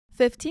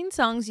15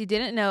 songs you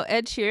didn't know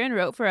Ed Sheeran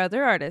wrote for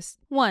other artists.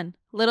 1.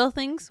 Little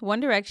Things, One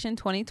Direction,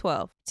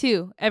 2012.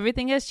 2.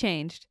 Everything Has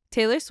Changed,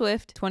 Taylor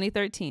Swift,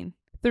 2013.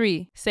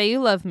 3. Say You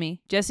Love Me,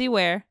 Jessie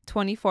Ware,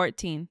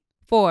 2014.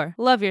 4.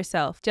 Love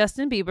Yourself,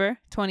 Justin Bieber,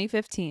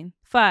 2015.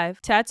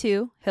 5.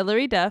 Tattoo,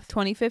 Hilary Duff,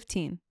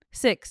 2015.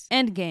 6.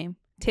 Endgame,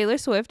 Taylor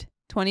Swift,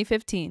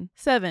 2015.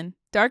 7.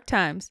 Dark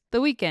Times, The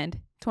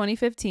Weeknd,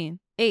 2015.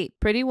 8.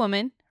 Pretty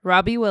Woman,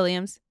 Robbie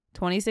Williams,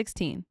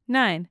 2016.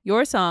 9.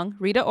 Your Song,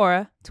 Rita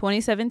Ora,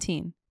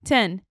 2017.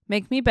 10.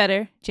 Make Me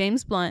Better,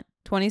 James Blunt,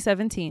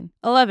 2017.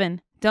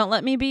 11. Don't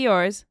Let Me Be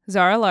Yours,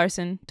 Zara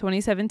Larsson,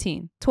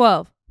 2017.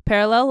 12.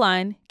 Parallel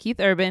Line, Keith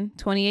Urban,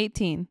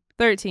 2018.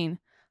 13.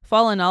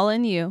 Fallen All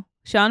in You,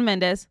 Shawn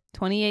Mendes,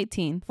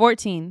 2018.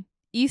 14.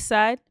 East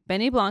Side,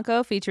 Benny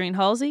Blanco featuring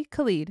Halsey,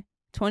 Khalid,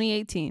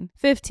 2018.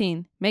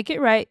 15. Make It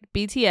Right,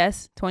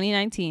 BTS,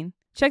 2019.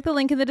 Check the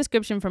link in the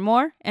description for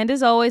more, and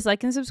as always,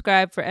 like and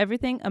subscribe for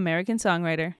everything American Songwriter.